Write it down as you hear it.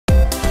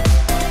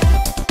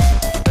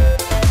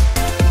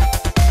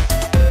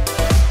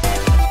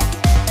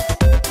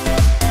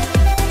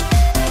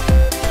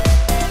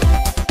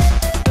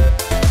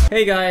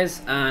Hey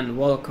guys, and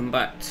welcome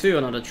back to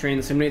another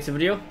train simulator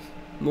video.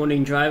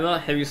 Morning driver,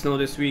 heavy snow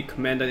this week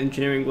meant that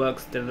engineering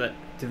works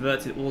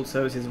diverted all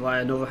services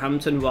via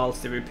Northampton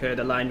whilst they repaired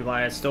the line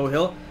via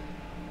Stohill.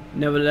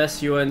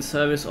 Nevertheless, you are in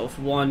service of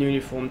 1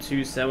 Uniform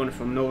 27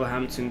 from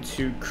Northampton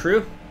to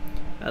Crewe.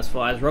 As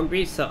far as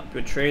Rugby, set up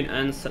your train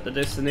and set the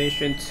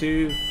destination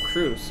to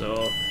Crewe.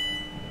 So,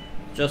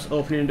 just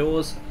opening the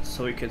doors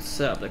so we can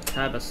set up the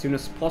cab as soon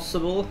as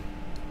possible.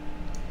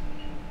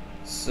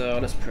 So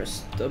let's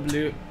press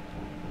W.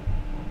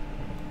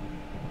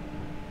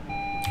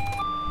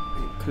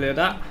 Clear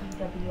that.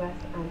 EWS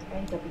and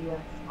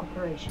AWS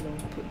operational.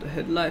 Put the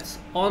headlights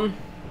on.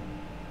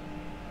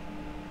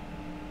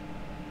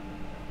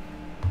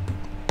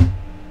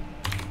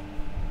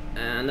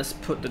 And let's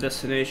put the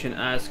destination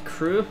as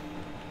Crewe.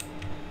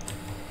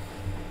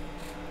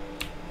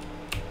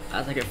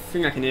 As I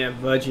think I can hear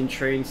Virgin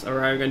trains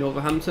arriving in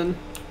Northampton.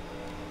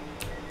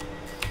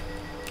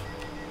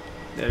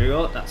 There we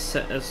go, that's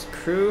set as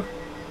Crewe.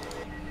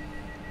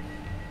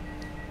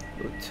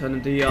 We'll turn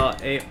the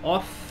DRA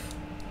off.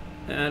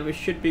 And we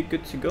should be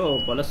good to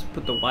go, but let's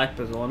put the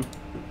wipers on.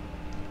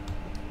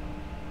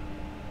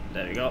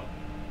 There we go.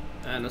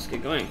 And let's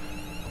get going.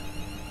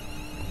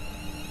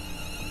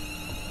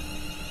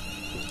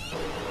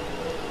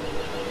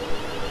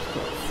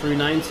 Got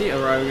 390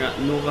 arriving at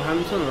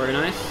Northampton, very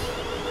nice.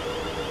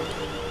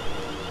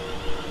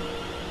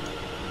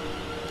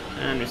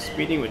 And we're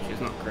speeding, which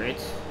is not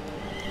great.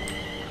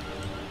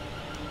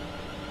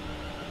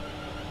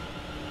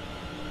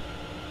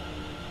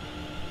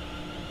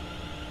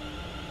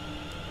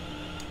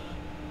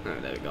 Oh,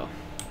 there we go.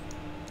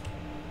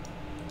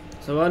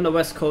 So we're on the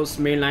West Coast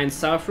Mainline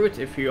South route,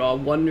 if you are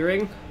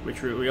wondering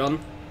which route we're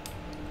on.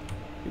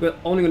 We're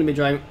only going to be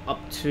driving up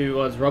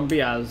towards Rugby,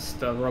 as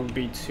the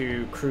Rugby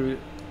to Crewe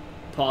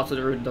part of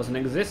the route doesn't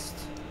exist.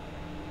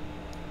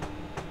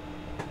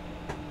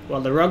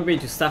 Well, the Rugby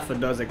to Stafford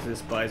does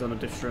exist, but it's on a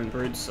different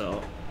route,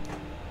 so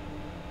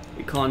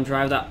we can't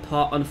drive that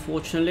part,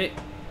 unfortunately.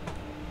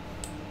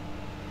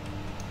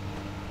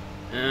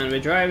 And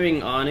we're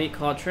driving on an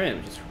 8-car train,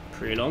 which is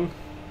pretty long.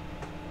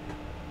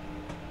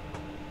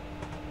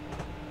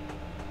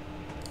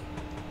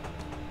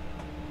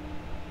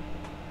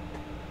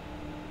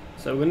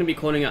 So we're going to be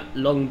calling at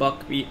Long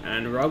Buckby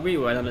and Rugby,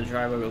 where another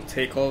driver will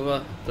take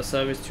over the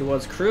service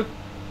towards Crewe.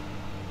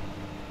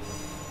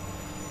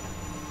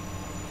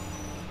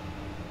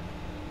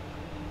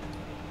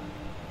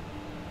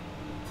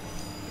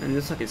 And it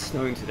looks like it's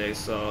snowing today,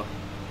 so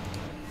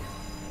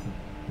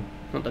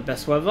not the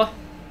best weather.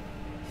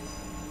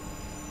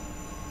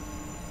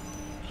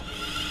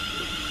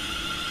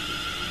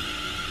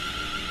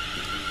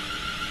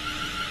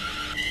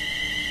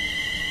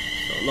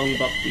 So Long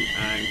Buckby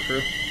and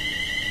Crewe.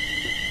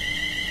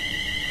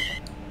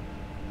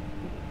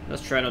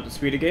 Let's try not to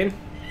speed again.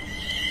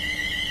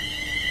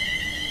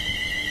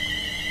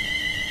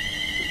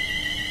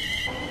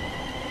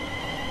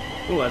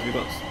 Oh, as we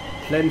got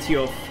plenty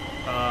of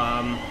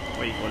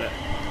what do you call it?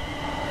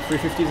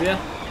 350s here.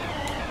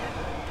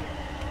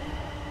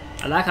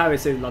 I like how it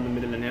says London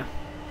Midland here.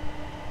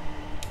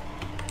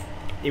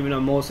 Even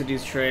though most of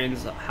these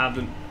trains have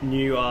the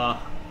new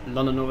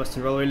London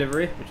Northwestern Railway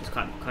livery, which is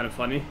kind of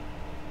funny.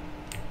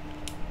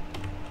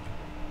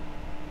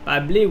 But I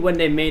believe when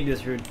they made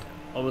this route,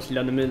 obviously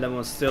London Midland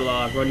was still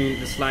running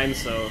this line,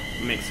 so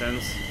it makes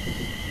sense.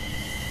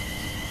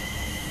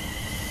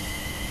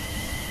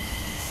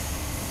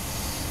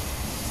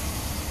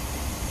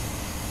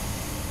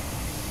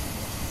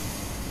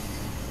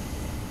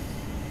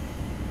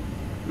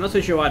 I'm not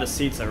too sure why the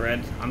seats are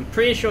red. I'm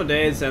pretty sure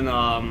there's an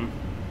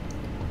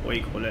what do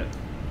you call it?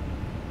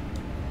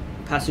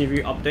 Passenger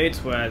view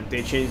update where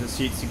they change the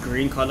seats to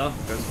green color,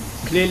 because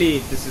clearly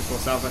this is for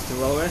Southwestern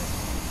Railway,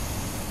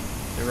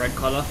 the red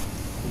color.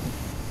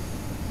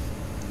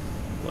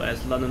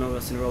 Whereas London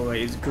Northwestern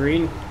Railway is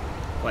green,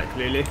 quite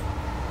clearly. Okay,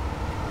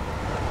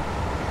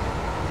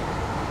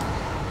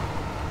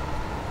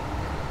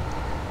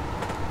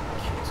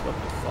 let's go a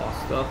bit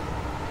faster.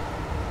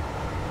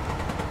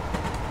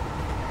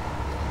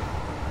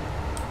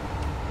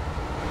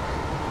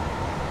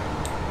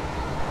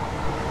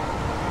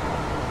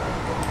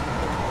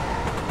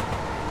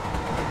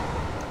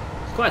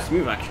 It's quite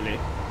smooth actually.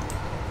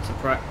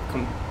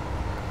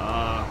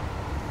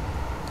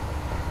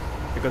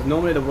 Because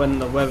normally when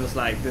the weather's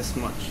like this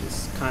much,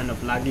 it's kind of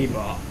laggy,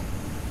 but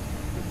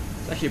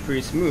it's actually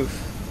pretty smooth.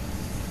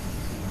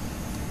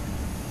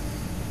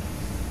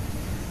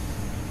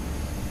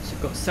 So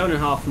we've got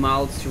 7.5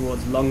 miles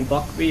towards Long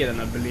Buckby, and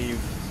I believe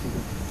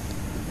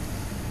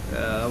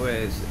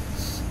where is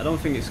it? I don't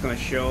think it's going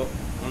to show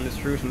on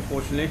this route,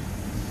 unfortunately,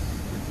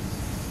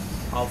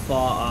 how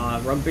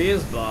far Rugby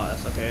is, but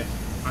that's okay.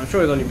 I'm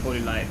sure it's only probably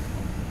like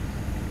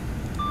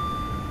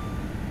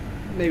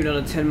maybe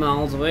another 10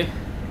 miles away.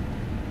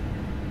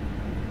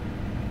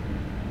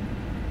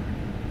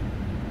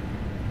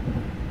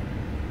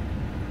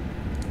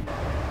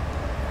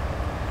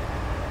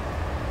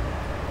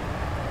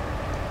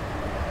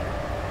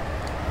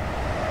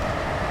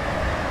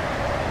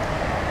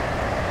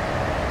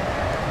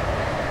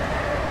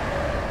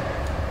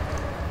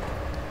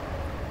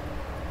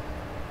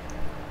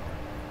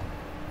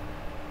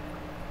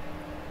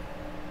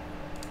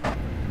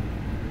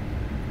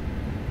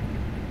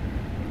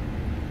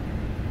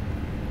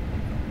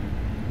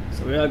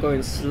 we are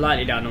going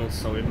slightly downhill,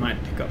 so we might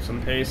pick up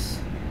some pace.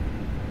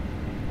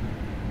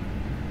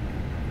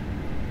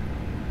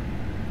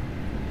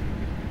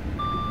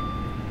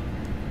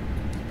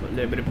 Put a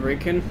little bit of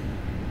brake in.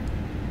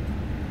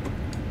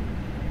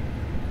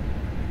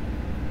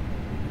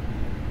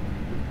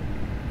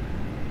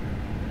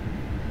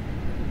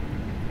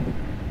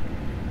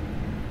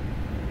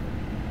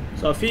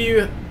 So a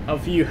few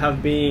of you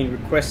have been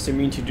requesting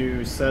me to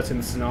do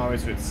certain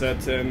scenarios with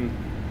certain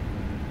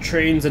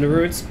trains and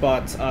routes,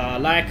 but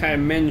like I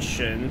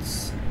mentioned,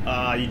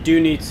 you do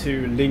need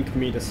to link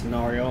me the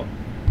scenario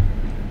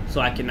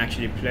so I can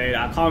actually play it.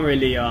 I can't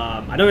really,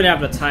 I don't really have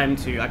the time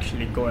to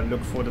actually go and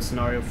look for the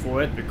scenario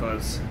for it,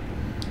 because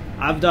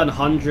I've done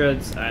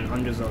hundreds and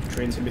hundreds of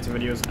train simulator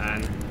videos,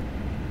 and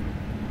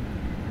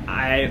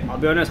I'll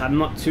be honest, I'm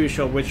not too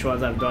sure which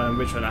ones I've done and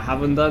which one I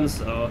haven't done.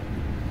 So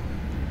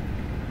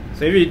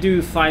if you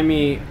do find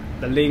me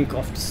the link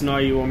of the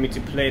scenario you want me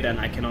to play, then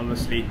I can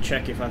obviously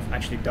check if I've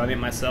actually done it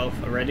myself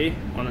already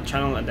on the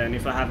channel, and then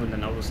if I haven't,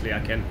 then obviously I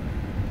can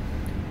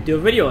do a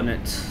video on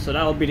it. So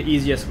that will be the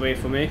easiest way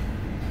for me.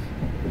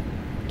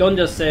 Don't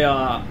just say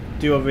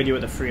do a video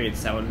with the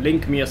 387,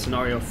 link me a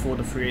scenario for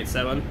the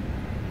 387.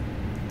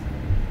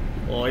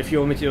 Or if you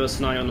want me to do a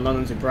scenario on the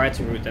London to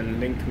Brighton route, then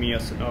link me a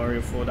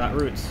scenario for that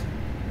route,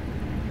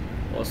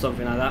 or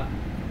something like that.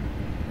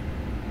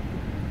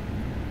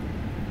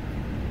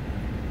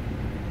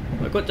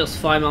 We've got just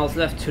 5 miles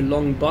left to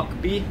Long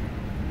Buckby.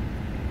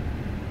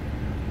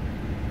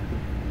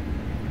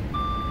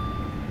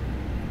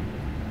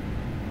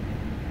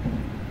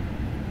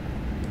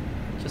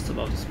 Just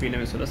above the speed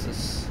limit, so let's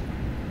just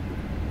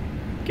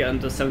get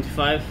under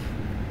 75.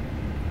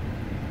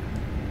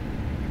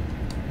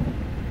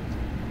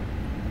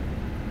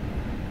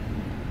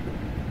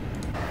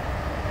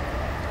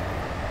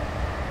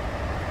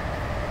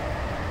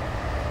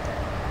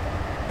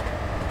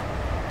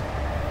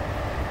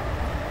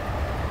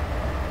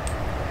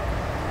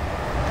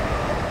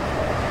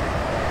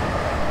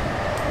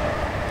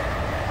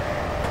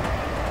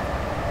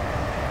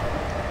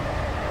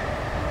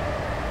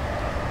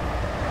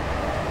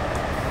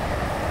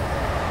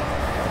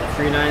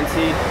 The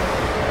 390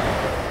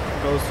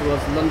 goes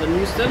towards London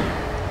Euston.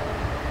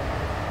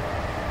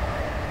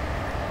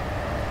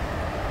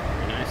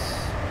 Very nice.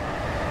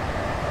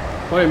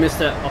 Probably missed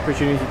the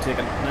opportunity to take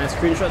a nice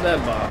screenshot there,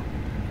 but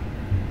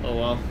oh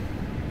well.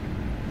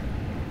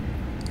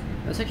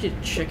 Let's actually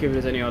check if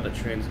there's any other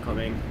trains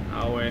coming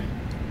our way.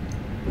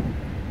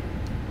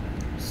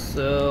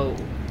 So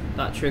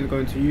that train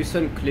going to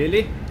Euston,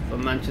 clearly,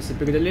 from Manchester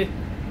Piccadilly.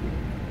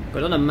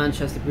 Got on a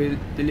Manchester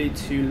Piccadilly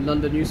to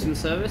London Euston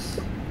service.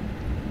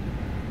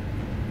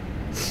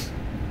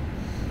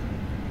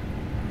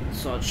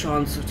 So a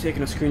chance of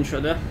taking a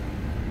screenshot there.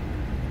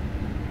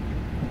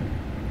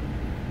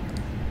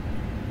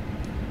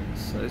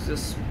 So it's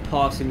just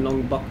passing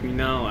Long Buckby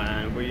now,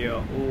 and we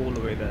are all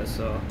the way there.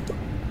 So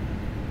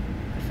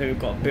I think we've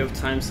got a bit of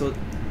time so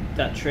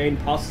that train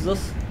passes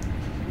us.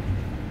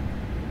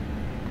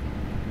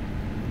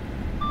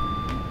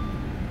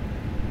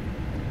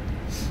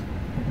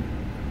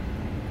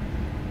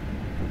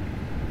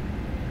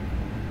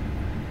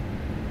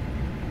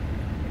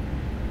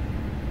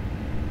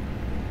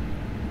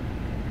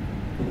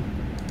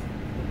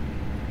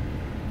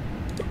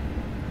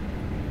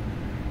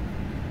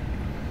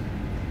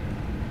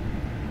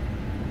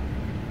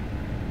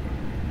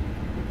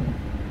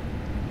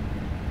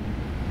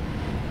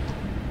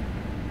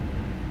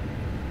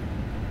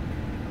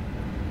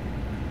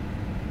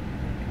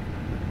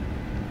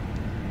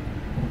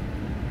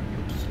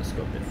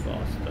 Go a bit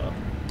faster.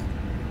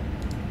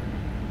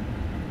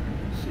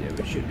 So yeah,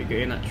 we should be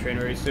getting that train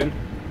very soon.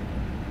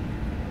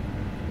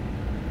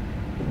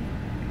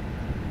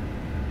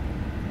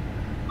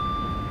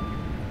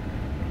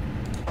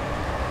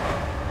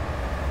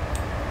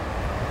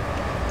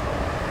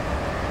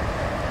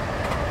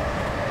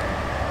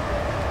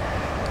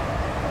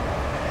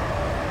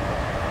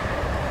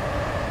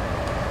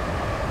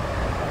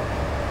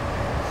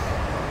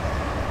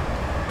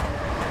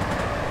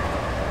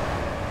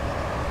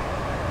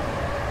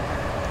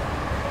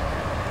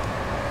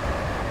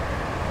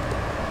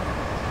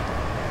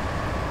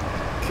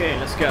 Okay,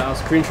 let's get our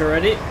screenshot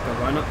ready, because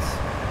why not?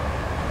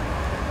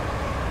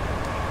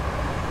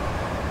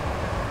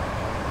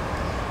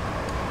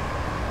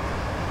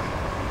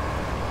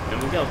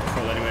 And we'll get off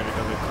control anyway,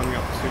 because we're coming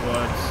up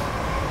towards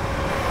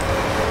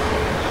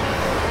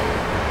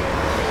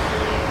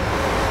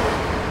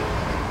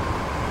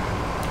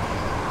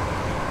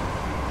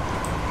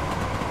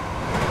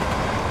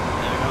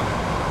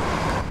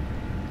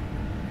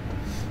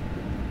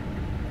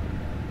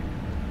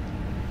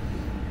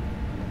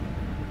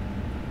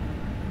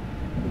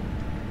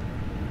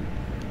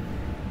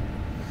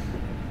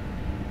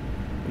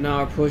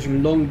now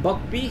approaching Long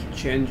Buckby,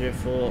 changing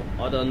for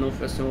other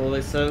Northwestern Railway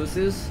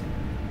services.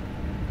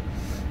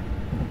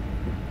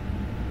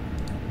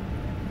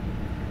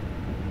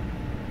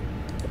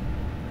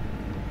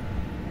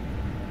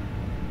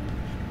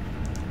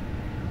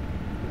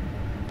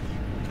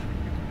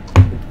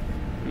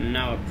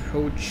 Now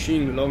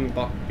Approaching Long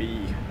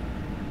Buckby.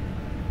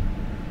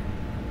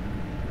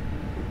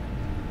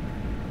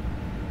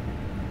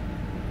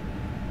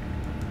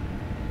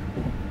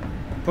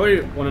 Probably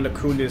one of the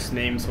coolest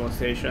names for a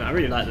station. I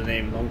really like the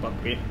name Long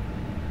Buckby.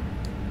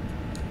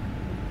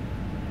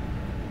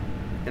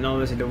 And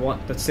obviously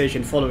the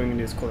station following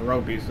it is called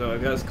Rugby, so it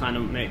does kind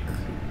of make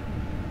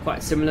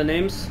quite similar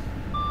names.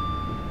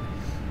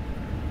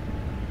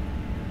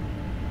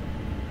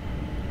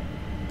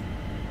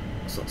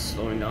 Sort of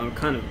slowing down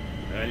kind of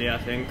early, I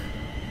think.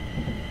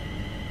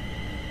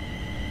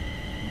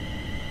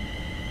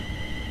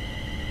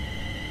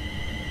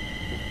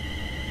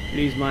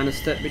 Please mind a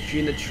step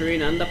between the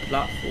train and the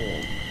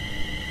platform.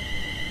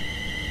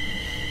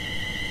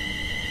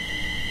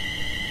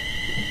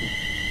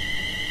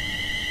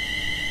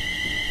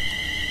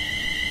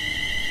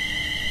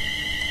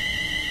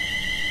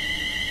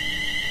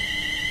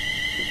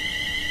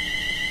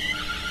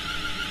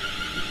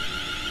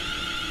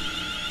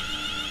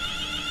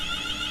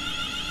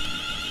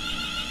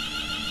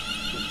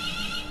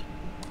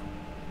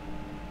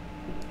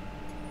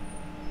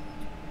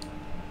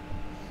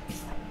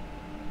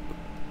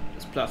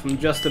 Platform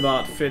just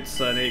about fits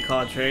an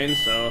 8-car train,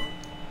 so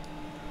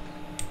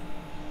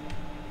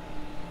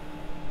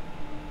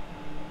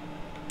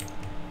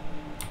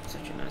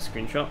such a nice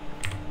screenshot.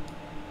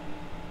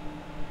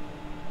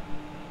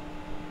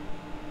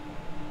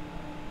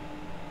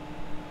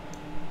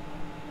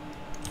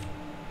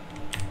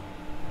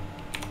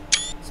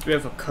 It's a bit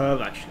of a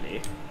curve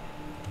actually,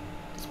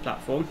 this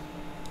platform.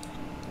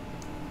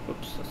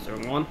 Oops, that's the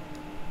wrong one.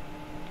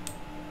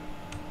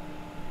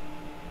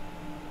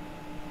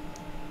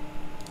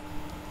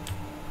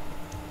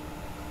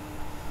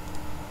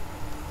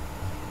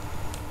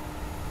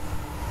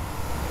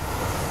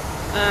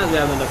 And we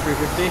have another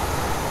 350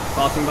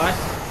 passing by.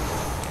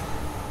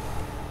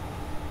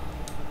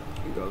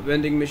 We got a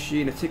vending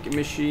machine, a ticket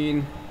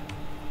machine,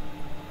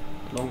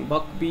 Long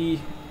Buckby,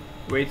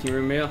 waiting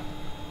room here,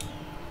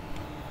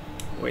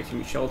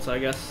 waiting shelter I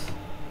guess.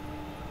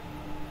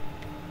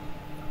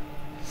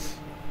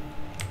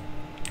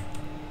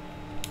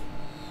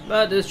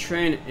 But this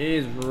train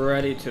is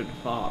ready to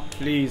depart.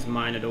 Please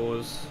mind the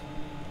doors.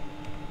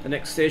 The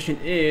next station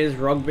is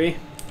Rugby.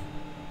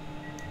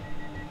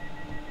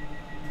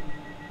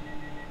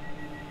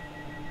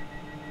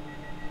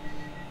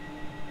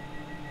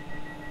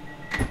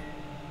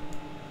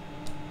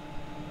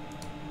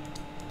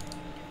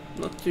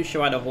 Not too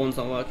sure why the horns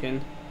aren't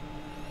working.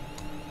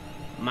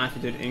 Might have to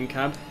do it in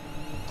cab.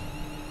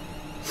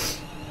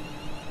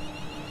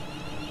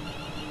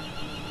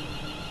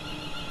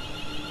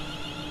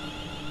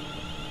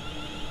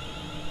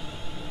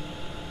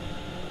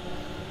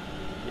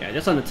 Yeah,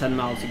 just under 10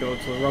 miles to go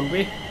to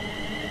Rugby.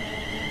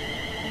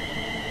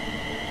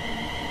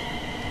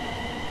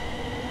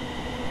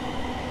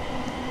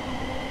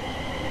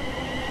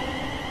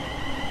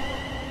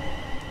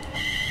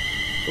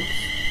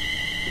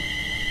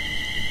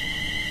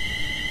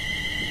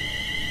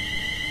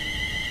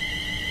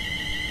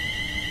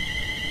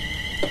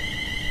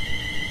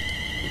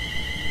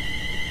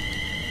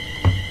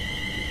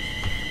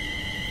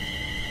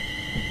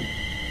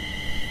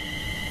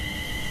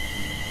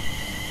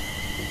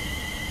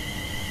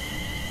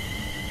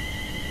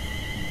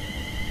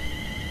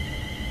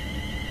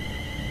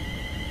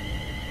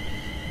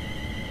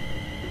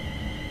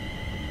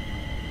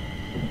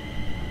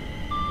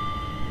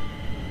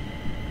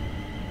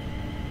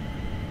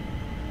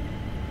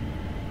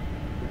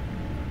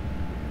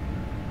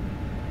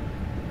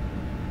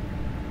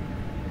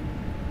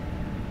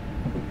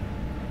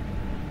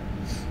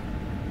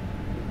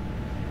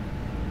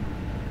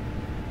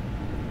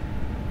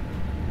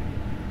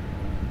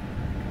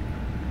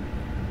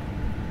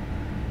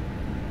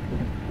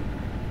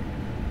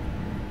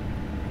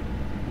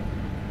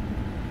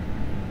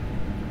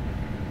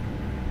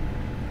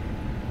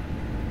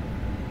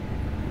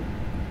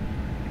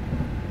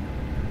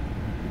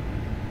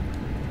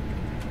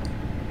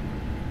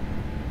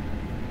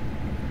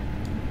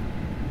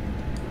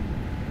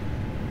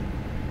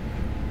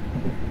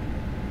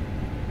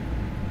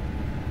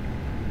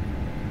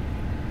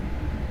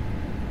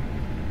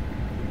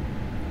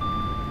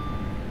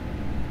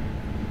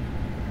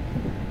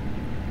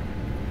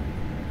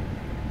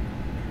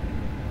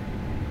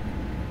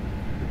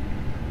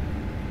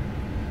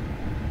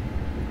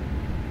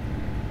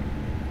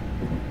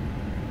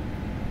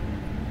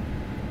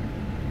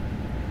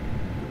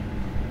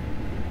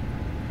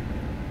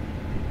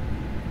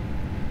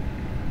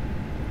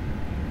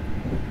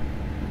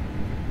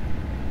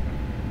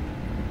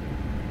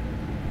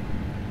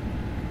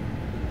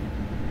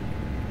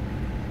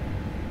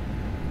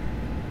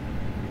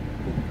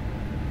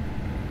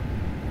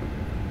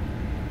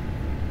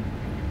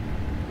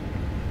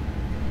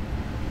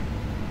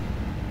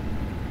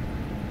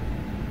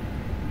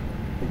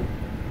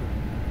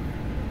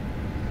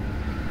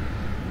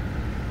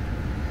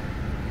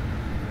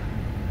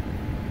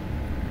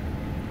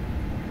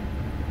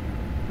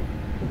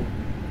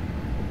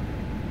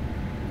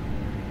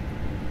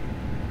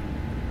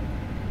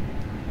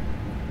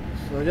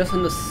 So just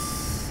on the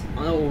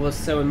over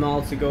 7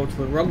 miles to go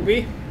to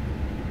Rugby.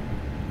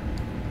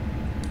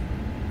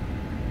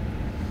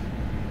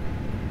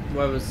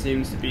 Weather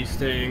seems to be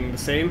staying the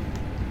same.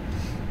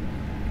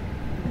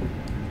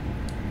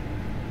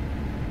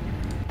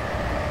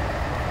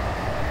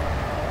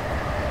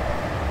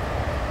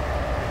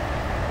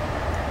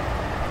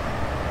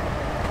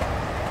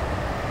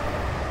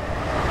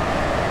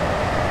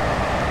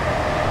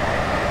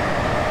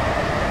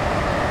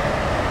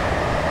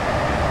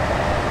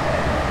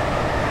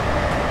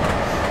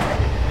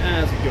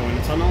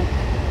 Tunnel.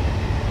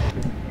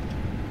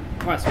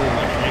 Quite small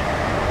actually.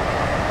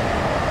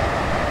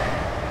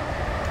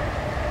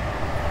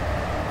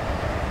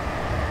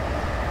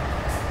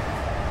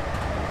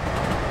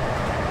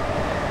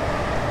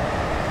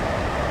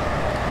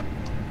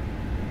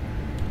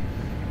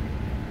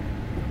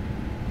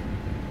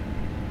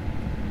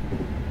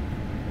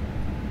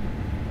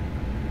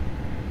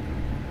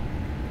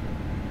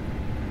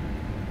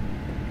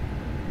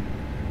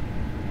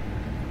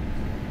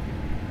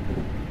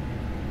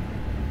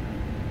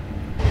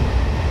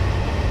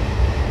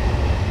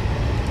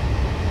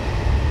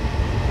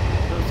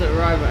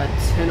 Arrive at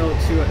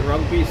 10:02 at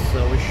Rugby,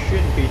 so we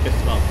should be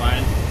just about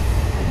fine.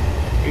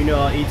 You know,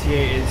 our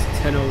ETA is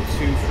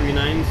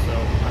 10:02:39, so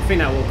I think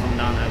that will come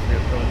down as we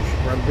approach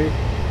Rugby.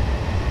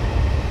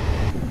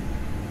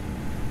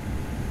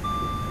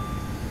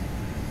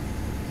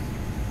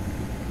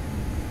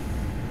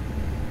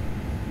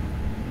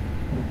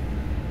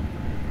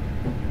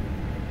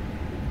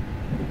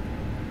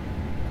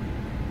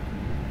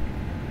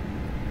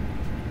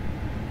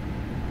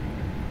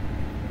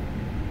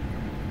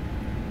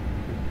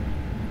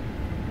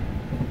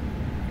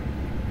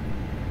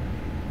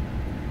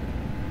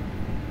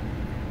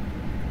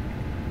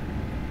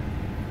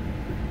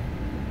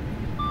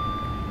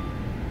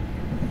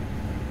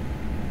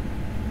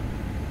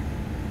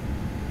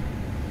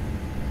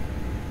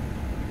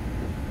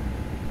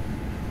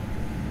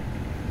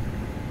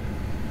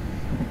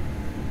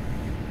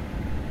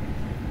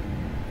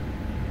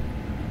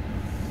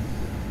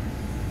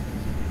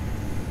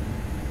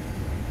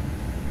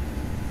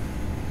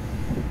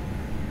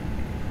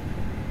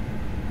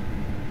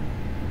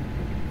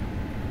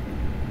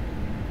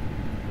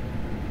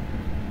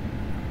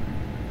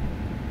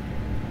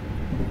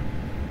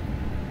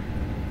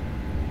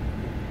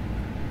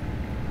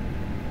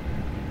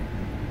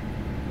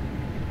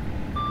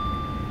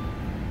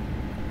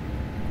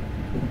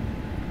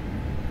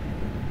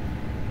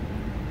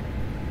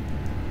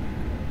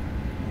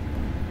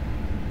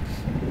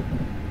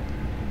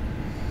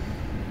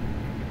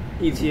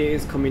 ETA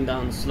is coming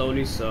down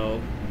slowly,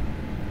 so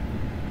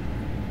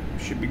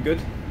should be good.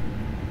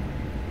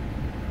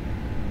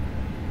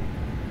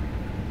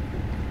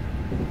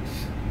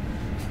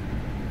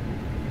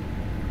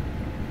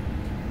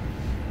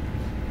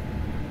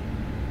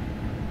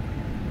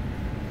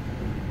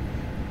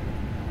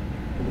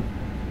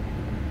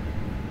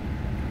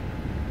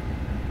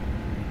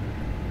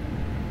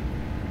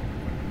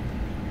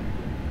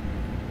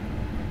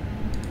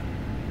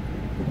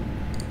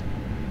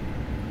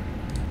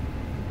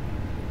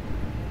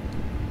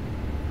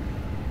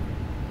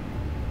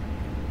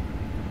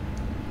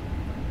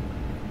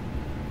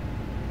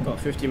 Got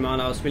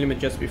 50-mile-an-hour speed limit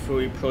just before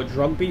we approach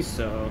Rugby,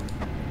 so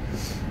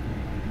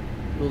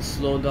we'll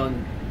slow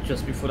down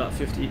just before that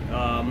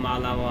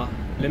 50-mile-an-hour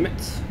limit.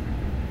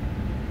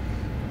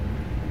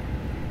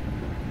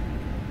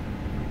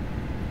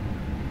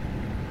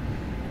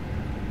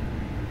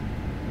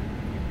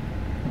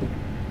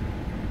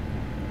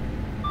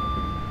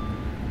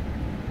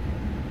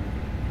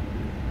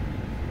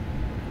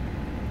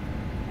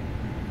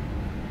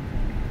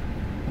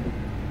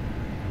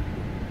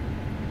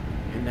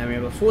 And then we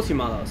have a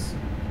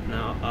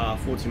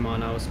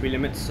 40-mile-an-hour speed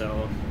limit.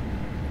 So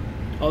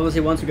obviously,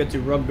 once we get to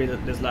Rugby,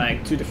 there's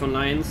like two different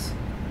lines.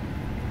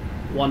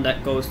 One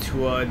that goes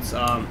towards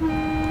Birmingham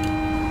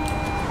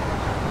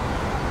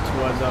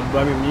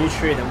New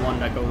Street, and one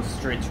that goes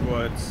straight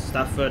towards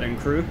Stafford and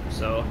Crewe.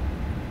 So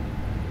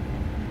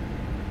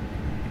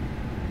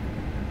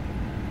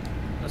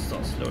let's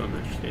start slowing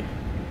actually.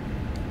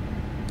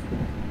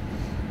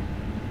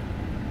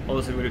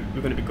 Obviously, we're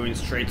going to be going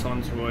straight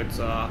on towards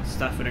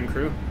Stafford and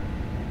Crewe.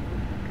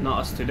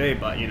 Not us today,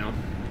 but you know.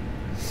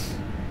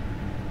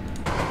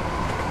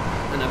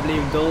 And I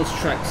believe those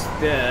tracks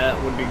there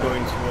would be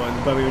going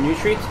towards Birmingham New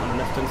Street on the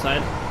left-hand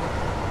side.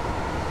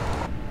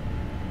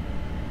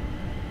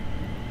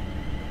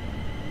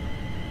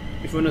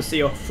 If you want to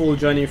see a full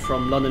journey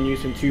from London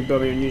Euston to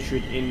Birmingham New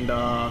Street in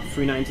the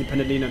 390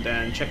 Pendolino,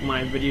 then check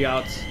my video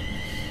out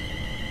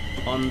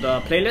on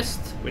the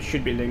playlist, which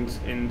should be linked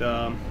in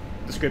the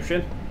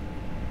description.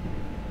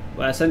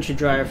 Where I essentially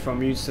drive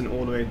from Euston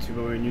all the way to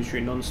Birmingham New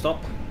Street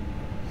non-stop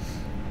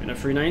in a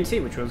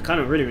 390, which was kind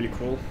of really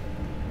cool.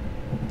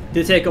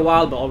 Did take a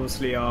while, but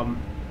obviously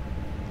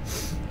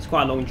it's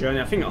quite a long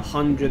journey. I think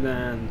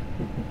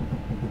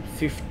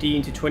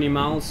 115 to 20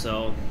 miles,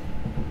 so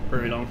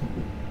very long.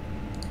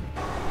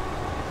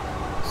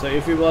 So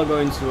if we were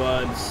going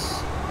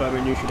towards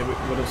Birmingham New Street, we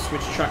would have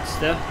switched tracks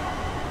there.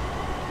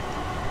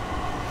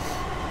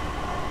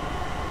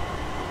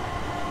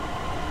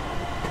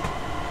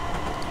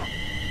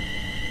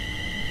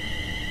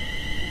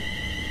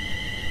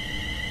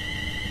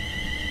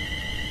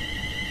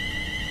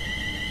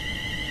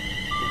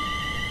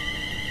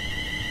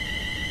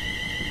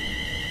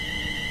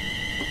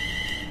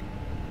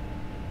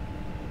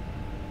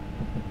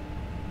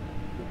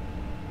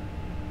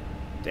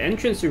 The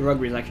entrance to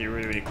rugby is actually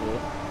really cool.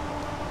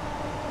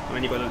 I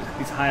mean, you got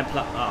these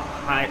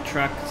high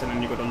tracks, and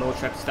then you got the low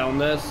tracks down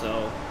there,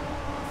 so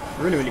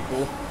really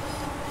cool.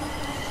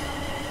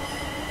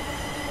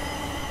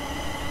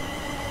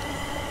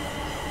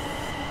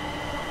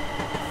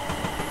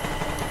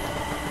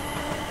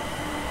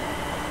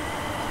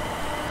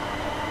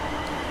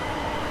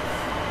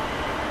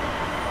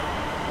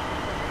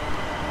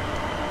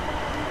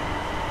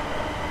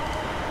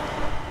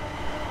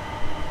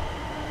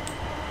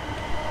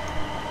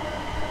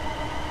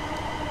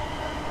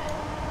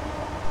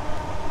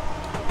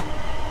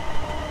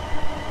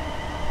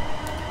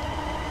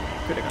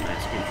 Could have got a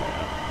nice speed trade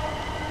up.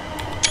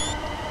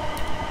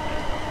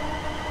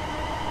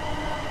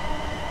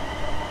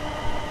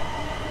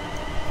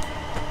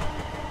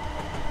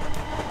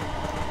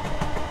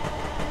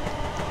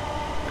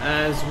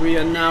 As we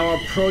are now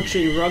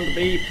approaching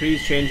Rugby,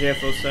 please change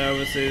airfield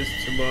services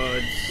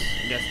towards,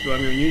 I guess,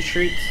 Birmingham New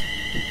Street.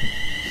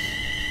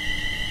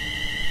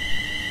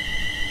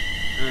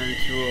 And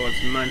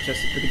towards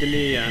Manchester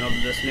Piccadilly and other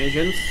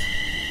destinations.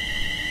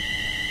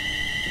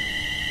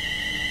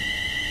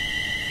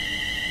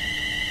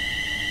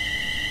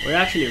 We're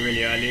actually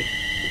really early,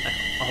 like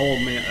a whole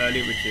minute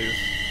early, which is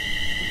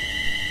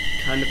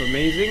kind of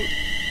amazing.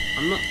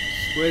 I'm not,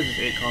 where's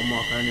this 8-car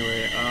marker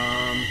anyway?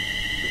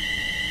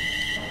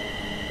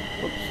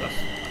 Oops, that's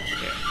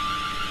okay.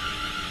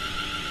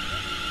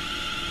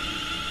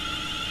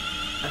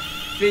 I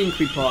think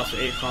we passed the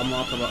 8-car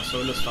marker, but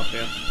so let's stop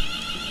here.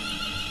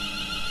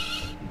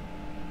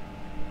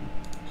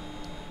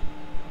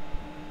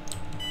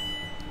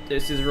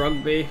 This is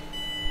Rugby.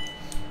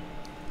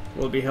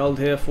 We'll be held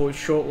here for a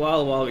short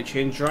while we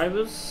change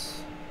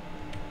drivers,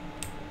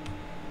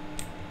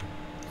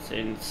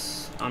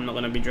 since I'm not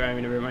going to be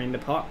driving the remainder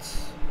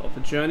parts of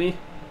the journey.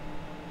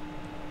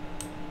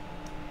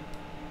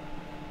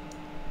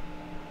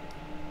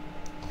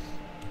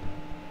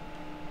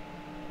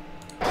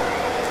 And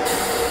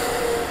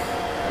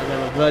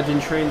then a Virgin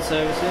train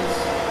services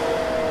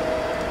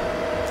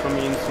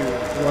coming into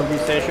Rugby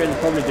Station,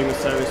 probably doing a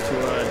service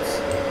towards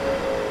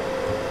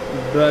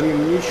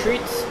Birmingham New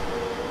Street.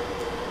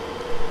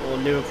 Or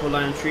Liverpool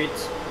Line Street.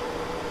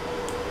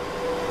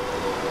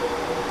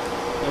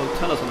 It'll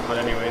tell us on the HUD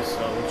anyway, so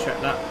we'll check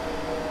that.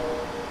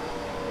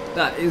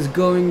 That is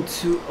going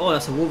to, oh,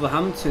 that's a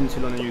Wolverhampton to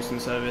London Euston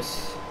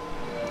service.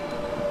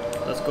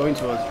 That's going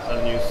towards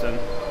London Euston.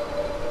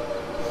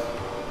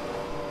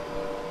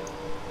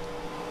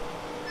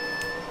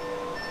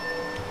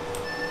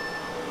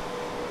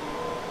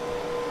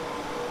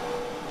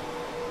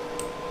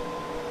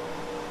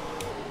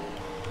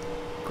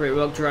 Great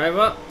work,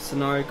 driver.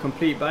 Scenario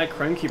complete by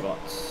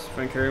CrankyBots.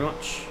 Thank you very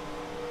much.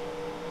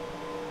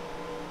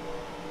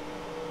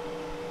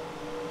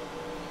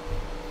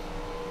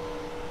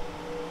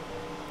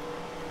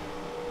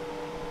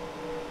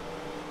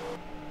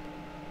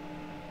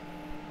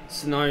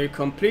 Scenario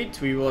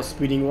complete. We were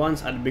speeding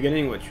once at the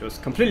beginning, which was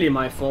completely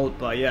my fault,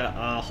 but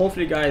yeah,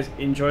 hopefully you guys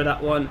enjoyed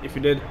that one. If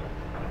you did,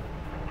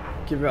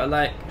 give it a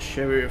like,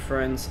 share with your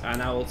friends,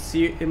 and I will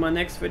see you in my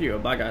next video.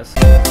 Bye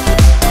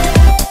guys.